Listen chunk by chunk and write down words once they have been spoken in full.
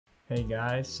Hey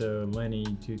guys, so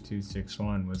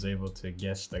Lenny2261 was able to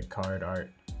guess the card art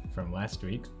from last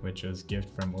week, which was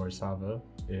Gift from Orzhova.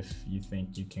 If you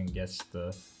think you can guess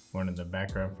the one in the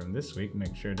background from this week,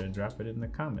 make sure to drop it in the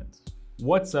comments.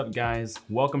 What's up guys?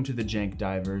 Welcome to the Jank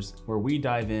Divers, where we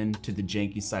dive into the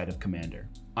janky side of Commander.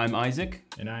 I'm Isaac.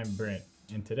 And I'm Brent.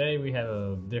 And today we have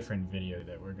a different video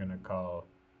that we're gonna call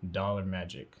Dollar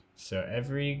Magic. So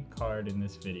every card in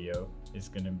this video is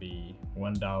gonna be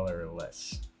 $1 or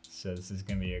less. So this is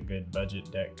gonna be a good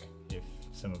budget deck if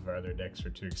some of our other decks were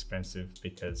too expensive,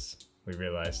 because we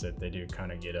realized that they do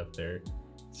kind of get up there.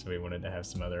 So we wanted to have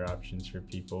some other options for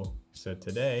people. So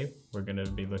today we're gonna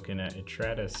be looking at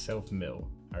Etrata Self-Mill.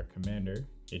 Our commander,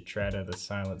 Etrata the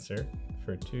Silencer,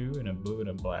 for 2 and a blue and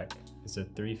a black, is a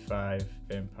 3/5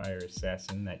 vampire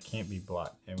assassin that can't be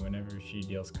blocked. And whenever she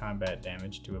deals combat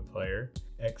damage to a player,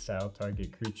 exile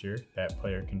target creature that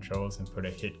player controls and put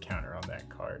a hit counter on that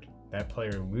card. That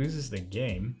player loses the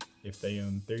game if they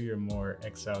own 3 or more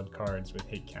exiled cards with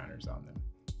hit counters on them.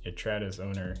 Etrata's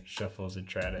owner shuffles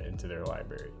Etrata into their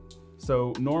library.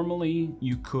 So normally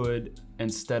you could,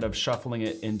 instead of shuffling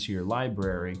it into your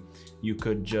library, you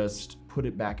could just put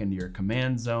it back into your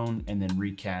command zone and then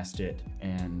recast it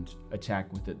and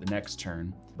attack with it the next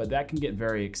turn. But that can get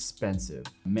very expensive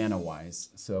mana-wise.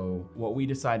 So what we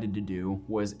decided to do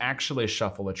was actually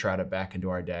shuffle Etrata back into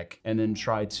our deck and then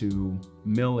try to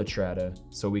mill Etrata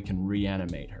so we can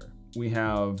reanimate her. We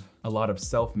have a lot of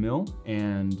self-mill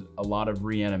and a lot of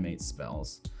reanimate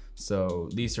spells. So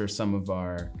these are some of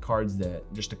our cards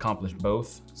that just accomplish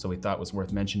both, so we thought was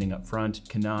worth mentioning up front.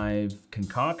 Connive,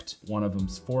 Concoct, one of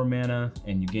them's 4 mana,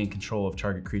 and you gain control of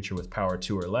target creature with power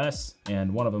 2 or less,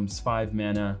 and one of them's 5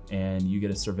 mana, and you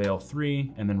get a Surveil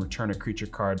 3, and then return a creature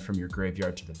card from your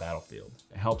graveyard to the battlefield.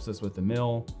 It helps us with the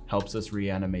mill, helps us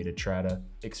reanimate Etrata.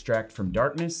 Extract from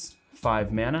Darkness,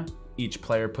 5 mana. Each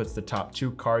player puts the top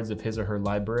 2 cards of his or her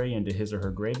library into his or her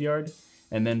graveyard,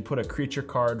 and then put a creature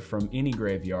card from any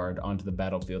graveyard onto the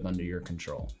battlefield under your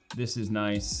control. This is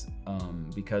nice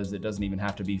because it doesn't even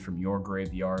have to be from your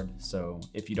graveyard. So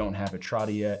if you don't have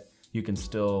Etrata yet, you can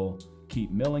still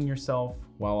keep milling yourself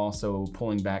while also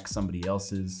pulling back somebody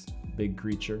else's big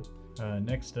creature.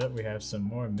 Next up, we have some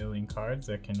more milling cards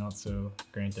that can also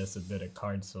grant us a bit of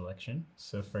card selection.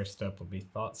 So first up will be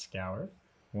Thought Scour.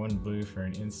 1 blue for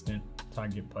an instant.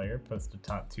 Target player puts the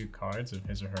top 2 cards of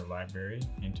his or her library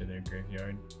into their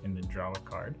graveyard and then draw a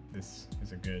card. This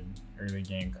is a good early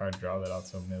game card draw that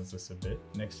also mills us a bit.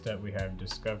 Next up, we have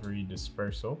Discovery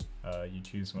Dispersal. You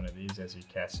choose one of these as you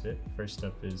cast it. First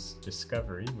up is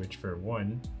Discovery, which for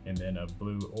 1 and then a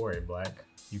blue or a black,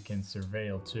 you can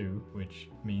Surveil 2, which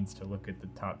means to look at the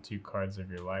top 2 cards of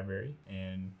your library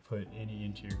and put any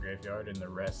into your graveyard and the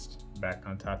rest back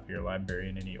on top of your library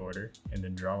in any order, and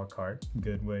then draw a card.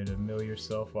 Good way to mill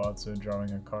yourself while also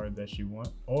drawing a card that you want.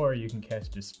 Or you can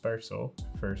cast Dispersal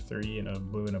for 3 and a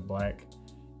blue and a black.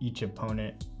 Each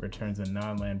opponent returns a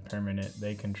non-land permanent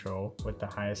they control with the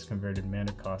highest converted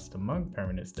mana cost among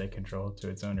permanents they control to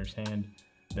its owner's hand,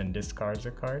 then discards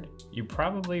a card. You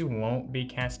probably won't be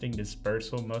casting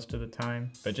Dispersal most of the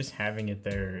time, but just having it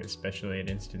there, especially at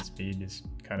instant speed, is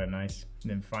kind of nice.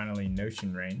 And then finally,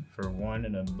 Notion Rain. For 1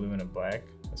 and a blue and a black,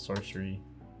 a sorcery,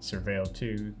 Surveil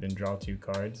 2, then draw 2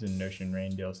 cards, and Notion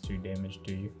Rain deals 2 damage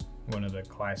to you. One of the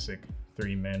classic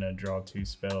 3 mana draw 2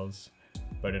 spells,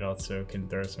 but it also can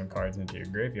throw some cards into your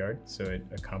graveyard, so it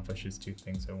accomplishes 2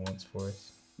 things at once for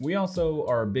us. We also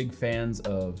are big fans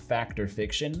of Factor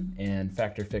Fiction and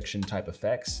Factor Fiction type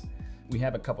effects. We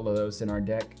have a couple of those in our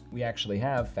deck. We actually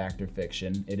have Factor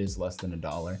Fiction. It is less than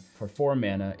 $1. For 4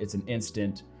 mana, it's an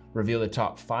instant. Reveal the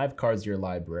top 5 cards of your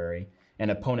library,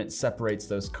 and opponent separates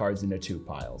those cards into 2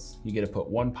 piles. You get to put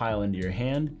 1 pile into your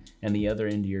hand and the other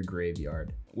into your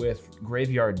graveyard. With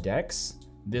graveyard decks,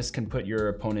 this can put your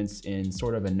opponents in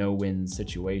sort of a no-win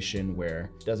situation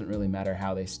where it doesn't really matter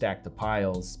how they stack the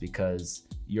piles because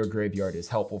your graveyard is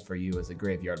helpful for you as a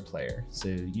graveyard player. So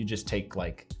you just take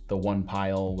like the 1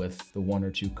 pile with the 1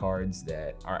 or 2 cards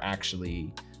that are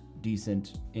actually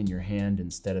decent in your hand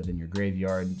instead of in your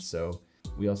graveyard. So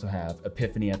we also have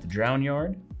Epiphany at the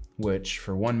Drownyard, which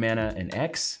for 1 mana and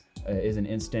X is an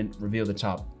instant. Reveal the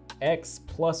top X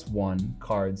plus 1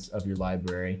 cards of your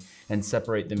library and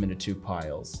separate them into 2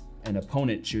 piles. An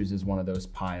opponent chooses one of those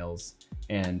piles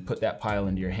and put that pile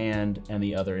into your hand and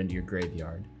the other into your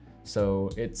graveyard.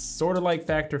 So it's sort of like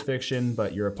Factor Fiction,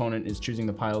 but your opponent is choosing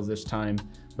the piles this time.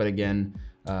 But again,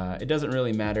 it doesn't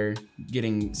really matter.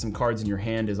 Getting some cards in your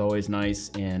hand is always nice,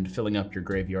 and filling up your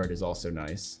graveyard is also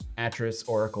nice. Atris,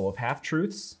 Oracle of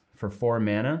Half-Truths. For 4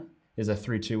 mana, is a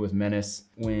 3/2 with Menace.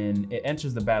 When it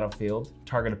enters the battlefield,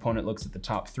 target opponent looks at the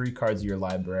top 3 cards of your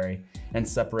library and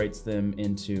separates them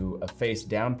into a face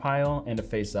down pile and a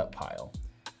face up pile.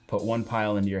 Put one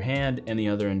pile into your hand and the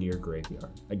other into your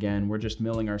graveyard. Again, we're just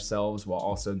milling ourselves while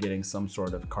also getting some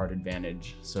sort of card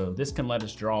advantage. So this can let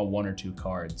us draw 1 or 2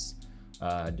 cards,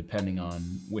 depending on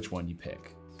which one you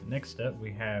pick. Next up,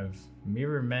 we have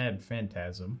Mirror Mad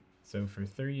Phantasm. So for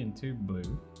 3 and 2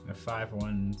 blue, a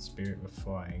 5/1 spirit with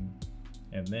flying,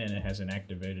 and then it has an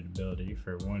activated ability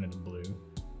for 1 of the blue.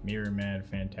 Mirror Mad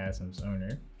Phantasm's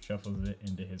owner shuffles it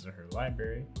into his or her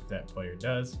library. If that player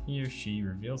does, he or she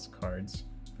reveals cards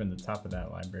from the top of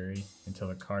that library until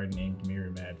a card named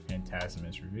Mirror Mad Phantasm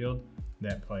is revealed.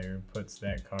 That player puts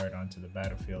that card onto the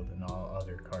battlefield and all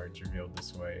other cards revealed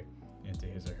this way into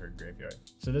his or her graveyard.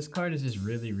 So this card is just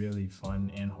really, really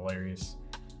fun and hilarious.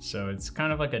 So it's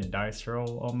kind of like a dice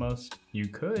roll almost. You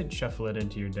could shuffle it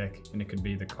into your deck and it could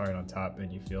be the card on top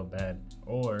and you feel bad.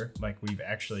 Or like we've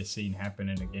actually seen happen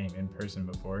in a game in person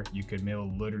before, you could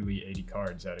mill literally 80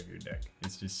 cards out of your deck.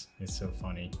 It's so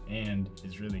funny and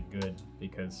it's really good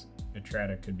because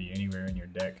Etrata could be anywhere in your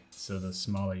deck. So the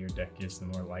smaller your deck is, the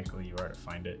more likely you are to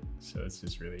find it. So it's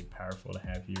just really powerful to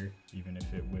have here, even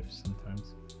if it whiffs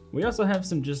sometimes. We also have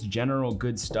some just general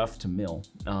good stuff to mill.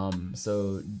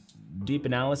 So Deep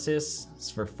Analysis is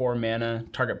for 4 mana,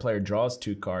 target player draws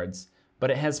 2 cards,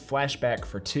 but it has flashback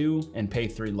for 2 and pay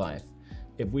 3 life.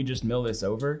 If we just mill this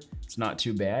over, it's not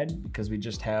too bad because we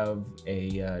just have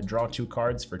a draw 2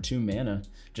 cards for 2 mana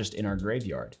just in our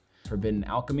graveyard. Forbidden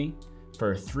Alchemy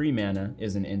for 3 mana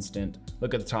is an instant.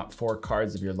 Look at the top 4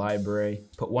 cards of your library,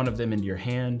 put 1 of them into your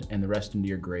hand and the rest into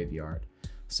your graveyard.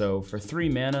 So for 3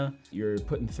 mana, you're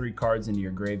putting 3 cards into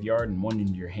your graveyard and 1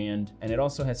 into your hand. And it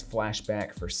also has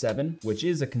flashback for 7, which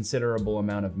is a considerable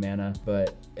amount of mana,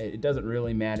 but it doesn't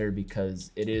really matter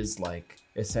because it is like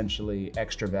essentially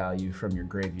extra value from your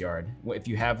graveyard. If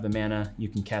you have the mana, you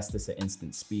can cast this at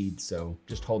instant speed, so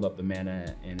just hold up the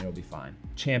mana and it'll be fine.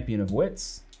 Champion of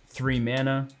Wits, 3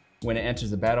 mana. When it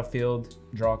enters the battlefield,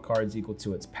 draw cards equal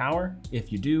to its power. If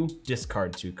you do,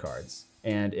 discard 2 cards.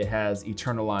 And it has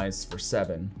Eternalize for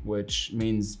 7, which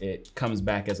means it comes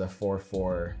back as a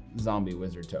 4/4 zombie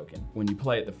wizard token. When you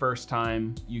play it the first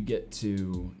time, you get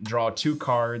to draw 2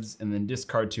 cards and then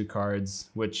discard 2 cards,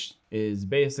 which is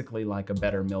basically like a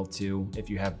better mill 2 if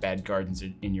you have bad cards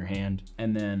in your hand.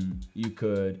 And then you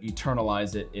could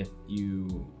Eternalize it if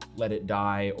you let it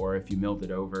die or if you milled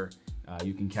it over.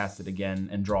 You can cast it again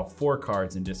and draw 4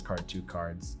 cards and discard 2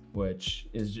 cards, which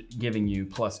is giving you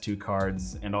 +2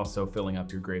 cards and also filling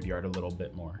up your graveyard a little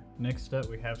bit more. Next up,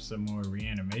 we have some more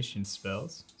reanimation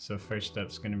spells. So first up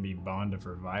is going to be Bond of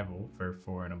Revival for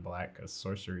 4 and a black, a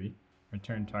sorcery.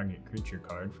 Return target creature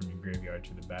card from your graveyard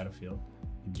to the battlefield.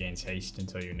 It gains haste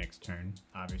until your next turn.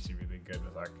 Obviously really good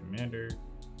with our commander.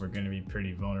 We're going to be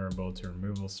pretty vulnerable to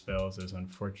removal spells as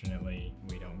unfortunately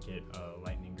we don't get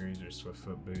Lightning Greaves or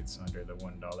Swiftfoot Boots under the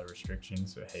 $1 restriction,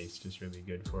 so haste is really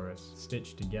good for us.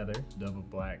 Stitched Together, double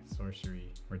black,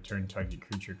 sorcery, return target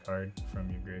creature card from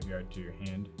your graveyard to your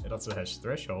hand. It also has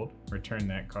Threshold, return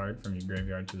that card from your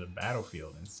graveyard to the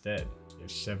battlefield instead.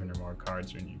 There's 7 or more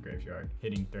cards in your graveyard.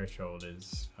 Hitting Threshold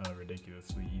is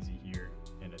ridiculously easy here,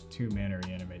 and a 2 mana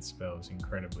reanimate spell is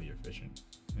incredibly efficient.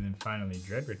 And then finally,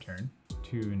 Dread Return,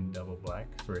 2 and double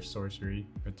black for a sorcery.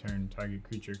 Return target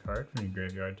creature card from your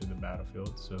graveyard to the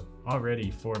battlefield. So already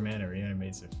 4 mana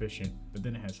reanimate's efficient, but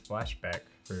then it has flashback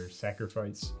for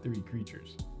sacrifice 3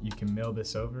 creatures. You can mill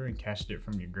this over and cast it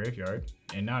from your graveyard.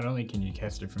 And not only can you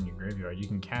cast it from your graveyard, you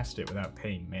can cast it without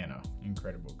paying mana.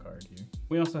 Incredible card here.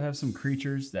 We also have some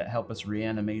creatures that help us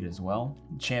reanimate as well.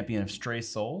 Champion of Stray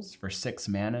Souls for 6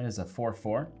 mana is a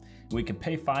 4/4. We can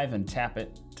pay 5 and tap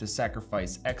it to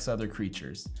sacrifice X other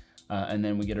creatures. And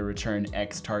then we get to return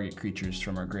X target creatures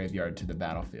from our graveyard to the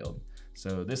battlefield.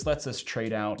 So this lets us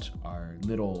trade out our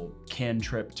little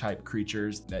cantrip type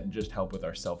creatures that just help with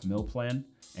our self-mill plan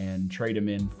and trade them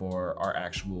in for our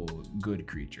actual good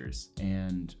creatures.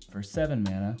 And for 7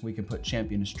 mana, we can put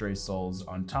Champion of Stray Souls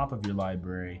on top of your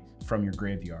library from your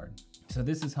graveyard. So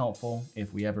this is helpful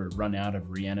if we ever run out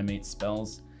of reanimate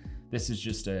spells. This is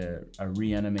just a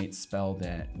reanimate spell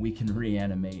that we can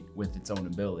reanimate with its own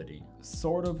ability.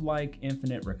 Sort of like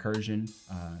infinite recursion,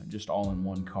 just all in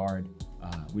one card.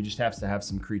 We just have to have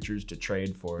some creatures to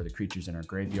trade for the creatures in our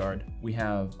graveyard. We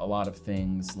have a lot of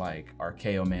things like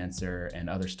Archaeomancer and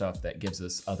other stuff that gives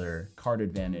us other card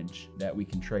advantage that we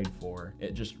can trade for.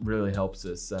 It just really helps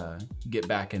us get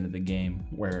back into the game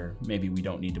where maybe we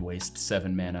don't need to waste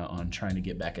 7 mana on trying to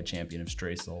get back a Champion of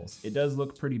Stray Souls. It does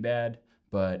look pretty bad,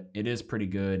 but it is pretty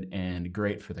good and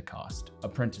great for the cost.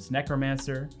 Apprentice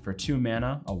Necromancer for 2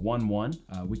 mana, a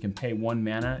 1/1. We can pay 1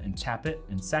 mana and tap it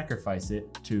and sacrifice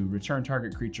it to return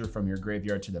target creature from your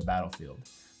graveyard to the battlefield.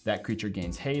 That creature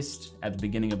gains haste. At the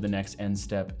beginning of the next end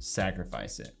step,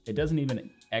 sacrifice it. It doesn't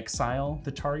even exile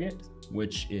the target,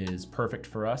 which is perfect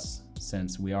for us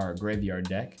since we are a graveyard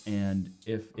deck. And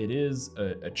if it is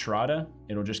a Etrata,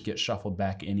 it'll just get shuffled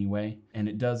back anyway. And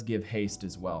it does give haste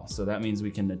as well. So that means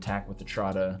we can attack with the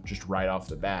Etrata just right off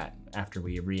the bat after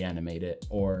we reanimate it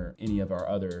or any of our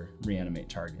other reanimate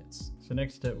targets. So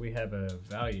next up we have a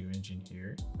value engine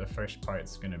here. The first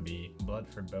part's gonna be Blood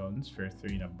for Bones for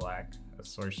 3 and a black, a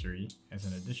sorcery. As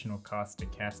an additional cost to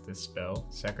cast this spell,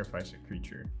 sacrifice a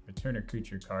creature. Return a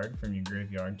creature card from your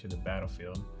graveyard to the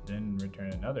battlefield, then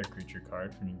return another creature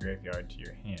card from your graveyard to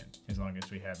your hand. As long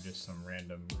as we have just some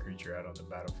random creature out on the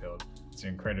battlefield. It's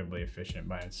incredibly efficient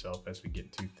by itself as we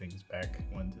get 2 things back,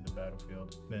 1 to the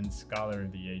battlefield. Then Scholar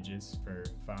of the Ages for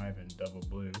 5 and double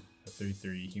blue, a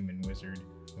 3/3 human wizard.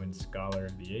 When Scholar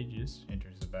of the Ages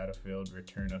enters the battlefield,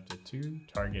 return up to 2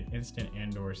 target instant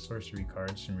and or sorcery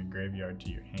cards from your graveyard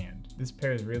to your hand. This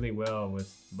pairs really well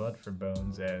with Blood for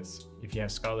Bones, as if you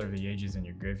have Scholar of the Ages in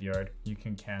your graveyard, you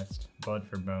can cast Blood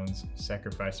for Bones,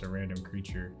 sacrifice a random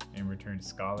creature, and return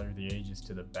Scholar of the Ages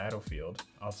to the battlefield,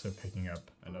 also picking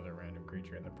up another random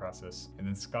creature in the process. And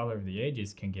then Scholar of the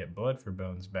Ages can get Blood for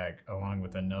Bones back along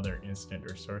with another instant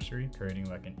or sorcery, creating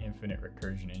like an infinite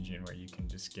recursion engine where you can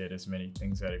just get as many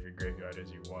things out of your graveyard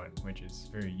as you want, which is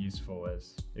very useful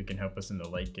as it can help us in the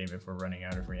late game if we're running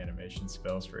out of reanimation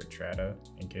spells for Etrata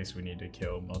in case we need to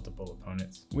kill multiple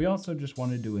opponents. We also just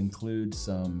wanted to include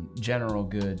some general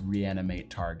good reanimate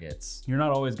targets. You're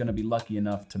not always going to be lucky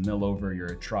enough to mill over your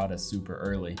Etrata super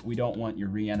early. We don't want your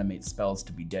reanimate spells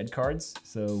to be dead cards,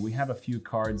 so we have a few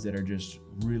cards that are just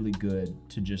really good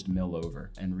to just mill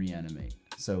over and reanimate.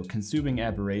 So Consuming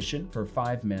Aberration for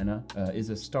 5 mana is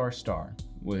a star,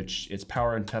 which its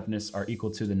power and toughness are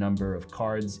equal to the number of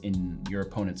cards in your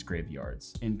opponent's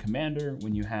graveyards. In Commander,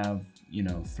 when you have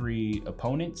 3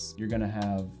 opponents, you're gonna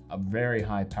have a very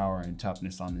high power and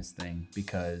toughness on this thing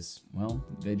because, well,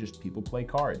 people play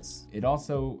cards. It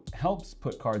also helps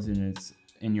put cards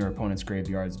in your opponent's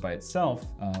graveyards by itself.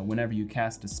 Whenever you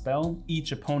cast a spell,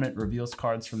 each opponent reveals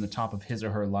cards from the top of his or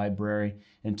her library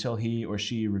until he or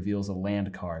she reveals a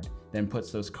land card, then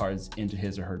puts those cards into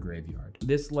his or her graveyard.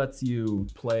 This lets you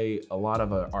play a lot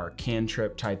of our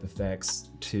cantrip type effects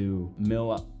to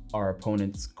mill our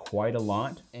opponents quite a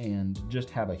lot and just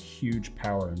have a huge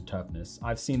power and toughness.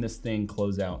 I've seen this thing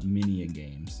close out many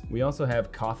games. We also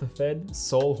have Kothafed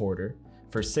Soul Hoarder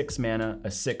for 6 mana, a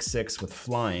 6/6 with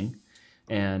flying.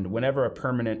 And whenever a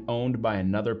permanent owned by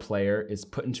another player is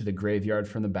put into the graveyard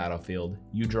from the battlefield,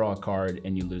 you draw a card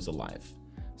and you lose a life.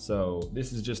 So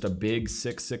this is just a big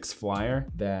 6/6 flyer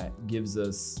that gives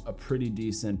us a pretty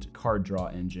decent card draw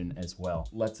engine as well.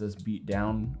 Lets us beat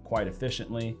down quite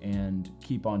efficiently and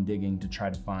keep on digging to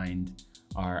try to find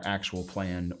our actual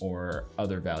plan or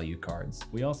other value cards.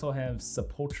 We also have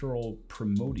Sepulchral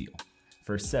Primordial.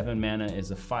 For 7 mana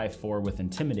is a 5/4 with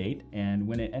Intimidate, and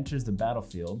when it enters the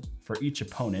battlefield, for each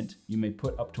opponent, you may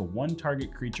put up to 1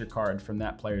 target creature card from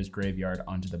that player's graveyard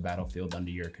onto the battlefield under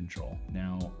your control.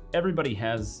 Now, everybody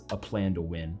has a plan to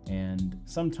win, and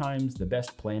sometimes the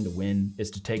best plan to win is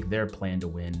to take their plan to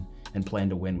win and plan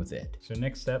to win with it. So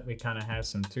next up, we kind of have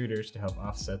some tutors to help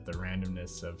offset the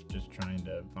randomness of just trying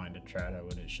to find a Etrata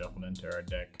when it's shuffled into our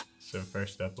deck. So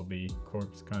first up will be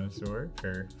Corpse Connoisseur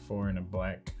for 4 and a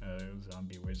black,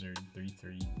 zombie wizard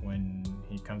 3/3. When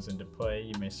he comes into play,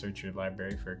 you may search your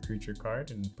library for a creature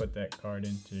card and put that card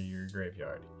into your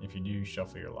graveyard. If you do,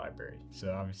 shuffle your library.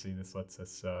 So obviously this lets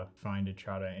us find a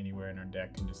Etrata anywhere in our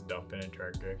deck and just dump it into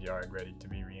our graveyard ready to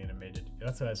be reanimated. It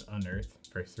also has Unearth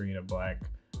for 3 and a black.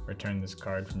 Return this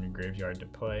card from your graveyard to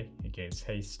play. It gains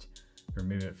haste.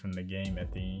 Remove it from the game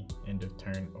at the end of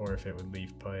turn, or if it would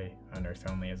leave play, Unearth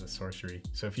only as a sorcery.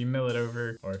 So if you mill it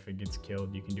over, or if it gets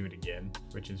killed, you can do it again,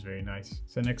 which is very nice.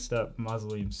 So next up,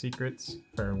 Mausoleum Secrets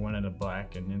for 1 and a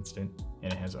black, an instant,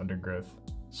 and it has Undergrowth.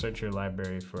 Search your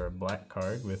library for a black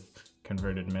card with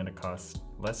converted mana cost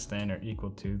less than or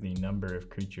equal to the number of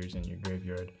creatures in your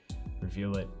graveyard.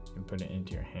 Reveal it and put it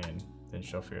into your hand, then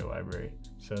shuffle your library.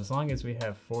 So as long as we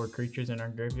have 4 creatures in our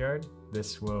graveyard,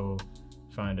 this will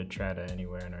find a Etrata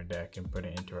anywhere in our deck and put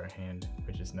it into our hand,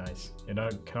 which is nice. It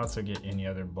can also get any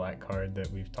other black card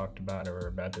that we've talked about or are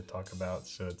about to talk about,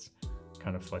 so it's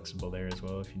kind of flexible there as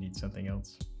well if you need something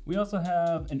else. We also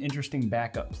have an interesting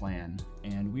backup plan,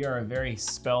 and we are a very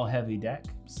spell-heavy deck,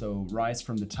 so Rise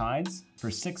from the Tides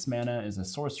for 6 mana is a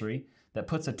sorcery that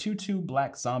puts a 2/2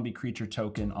 black zombie creature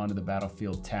token onto the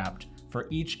battlefield tapped for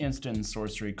each instant and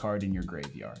sorcery card in your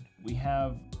graveyard. We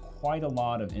have quite a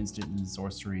lot of instant and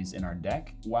sorceries in our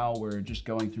deck. While we're just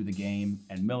going through the game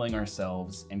and milling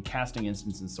ourselves and casting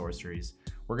instants and sorceries,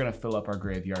 we're gonna fill up our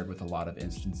graveyard with a lot of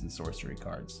instants and sorcery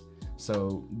cards.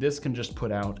 So this can just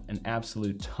put out an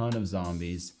absolute ton of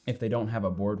zombies if they don't have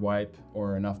a board wipe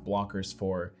or enough blockers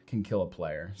can kill a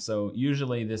player. So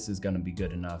usually this is gonna be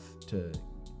good enough to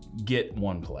get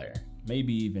one player,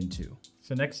 maybe even two.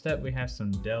 So next up we have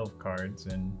some delve cards,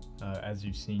 and as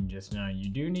you've seen just now, you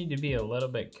do need to be a little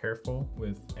bit careful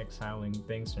with exiling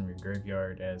things from your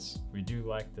graveyard, as we do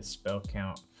like the spell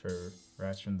count for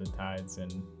Rise from the Tides,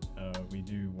 and we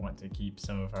do want to keep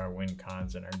some of our win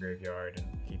cons in our graveyard,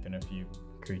 and keeping a few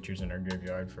creatures in our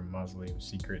graveyard for mausoleum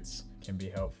secrets can be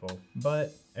helpful.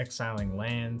 But exiling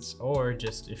lands, or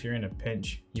just if you're in a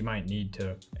pinch, you might need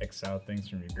to exile things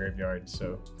from your graveyard.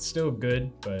 So it's still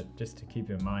good, but just to keep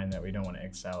in mind that we don't want to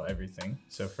exile everything.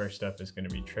 So first up is going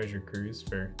to be Treasure Cruise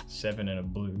for 7 and a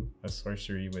blue, a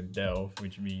sorcery with delve,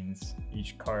 which means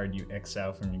each card you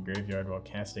exile from your graveyard while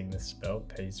casting this spell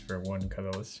pays for 1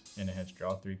 colorless, and it has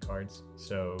draw 3 cards.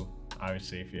 So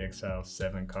obviously, if you exile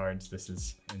 7 cards, this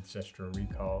is Ancestral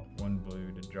Recall, 1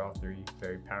 blue to draw 3,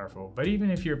 very powerful. But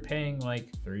even if you're paying like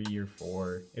 3 or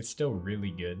 4, it's still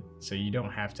really good. So you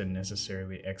don't have to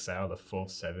necessarily exile the full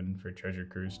 7 for Treasure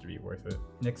Cruise to be worth it.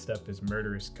 Next up is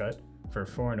Murderous Cut for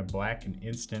 4 and a black, an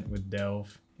instant with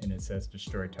delve, and it says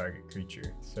destroy target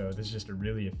creature. So this is just a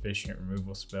really efficient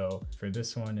removal spell. For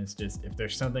this one, it's just if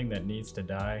there's something that needs to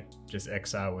die, just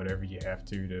exile whatever you have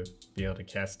to be able to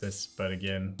cast this. But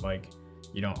again, like,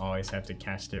 you don't always have to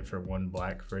cast it for 1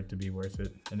 black for it to be worth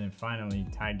it. And then finally,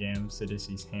 Tygam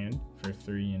Sidisi's Hand for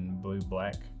 3 and blue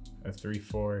black, a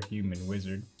 3/4 human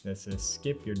wizard that says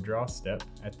skip your draw step.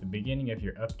 At the beginning of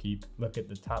your upkeep, look at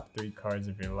the top 3 cards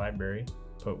of your library,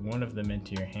 put 1 of them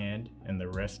into your hand and the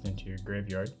rest into your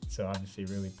graveyard. So obviously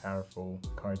really powerful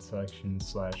card selection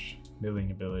slash milling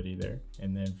ability there.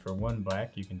 And then for 1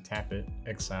 black, you can tap it,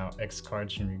 exile X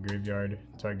cards from your graveyard,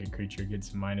 target creature gets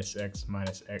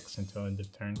 -X until end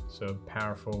of turn. So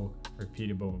powerful,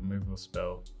 repeatable removal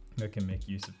spell that can make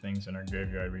use of things in our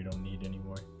graveyard we don't need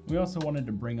anymore. We also wanted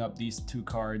to bring up these 2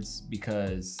 cards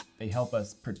because they help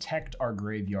us protect our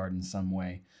graveyard in some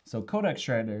way. So Codex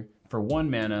Shredder, for 1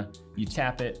 mana, you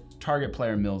tap it, target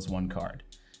player mills 1 card.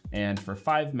 And for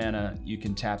 5 mana, you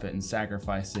can tap it and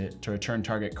sacrifice it to return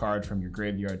target card from your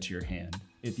graveyard to your hand.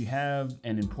 If you have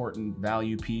an important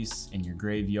value piece in your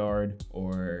graveyard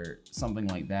or something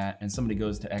like that, and somebody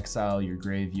goes to exile your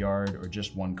graveyard or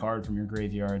just 1 card from your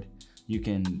graveyard, you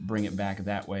can bring it back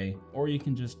that way. Or you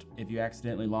can just, if you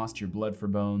accidentally lost your Blood for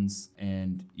Bones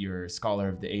and your Scholar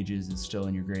of the Ages is still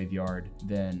in your graveyard,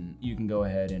 then you can go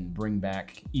ahead and bring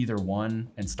back either one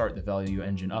and start the value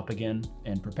engine up again.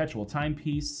 And Perpetual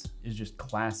Timepiece is just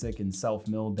classic in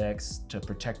self-mill decks to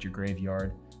protect your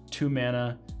graveyard. 2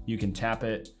 mana, you can tap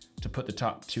it to put the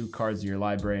top 2 cards of your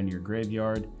library into your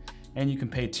graveyard, and you can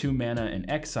pay 2 mana and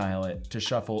exile it to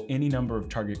shuffle any number of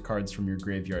target cards from your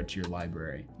graveyard to your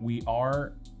library. We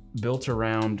are built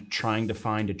around trying to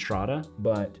find Etrata,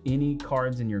 but any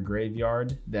cards in your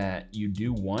graveyard that you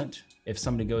do want, if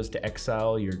somebody goes to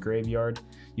exile your graveyard,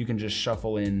 you can just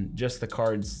shuffle in just the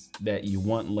cards that you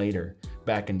want later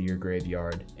back into your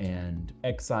graveyard and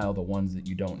exile the ones that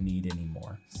you don't need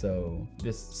anymore. So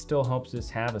this still helps us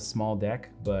have a small deck,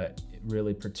 but it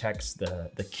really protects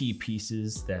the key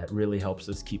pieces that really helps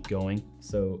us keep going.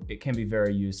 So it can be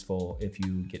very useful if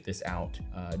you get this out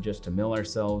just to mill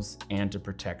ourselves and to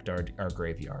protect our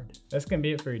graveyard. That's gonna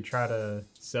be it for Etrata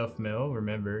self-mill.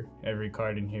 Remember, every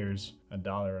card in here is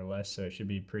 $1 or less, so it should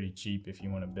be pretty cheap if you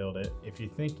want to build it. If you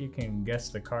think you can guess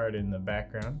the card in the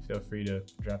background, feel free to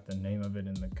drop the name of it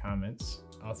in the comments.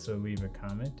 Also leave a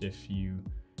comment if you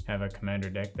have a commander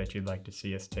deck that you'd like to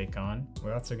see us take on.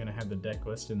 We're also going to have the deck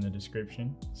list in the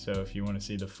description, so if you want to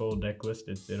see the full deck list,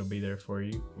 it'll be there for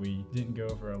you. We didn't go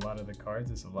over a lot of the cards,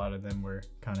 as a lot of them were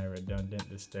kind of redundant.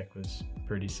 This deck was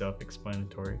pretty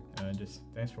self-explanatory. Just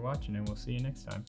thanks for watching, and we'll see you next time.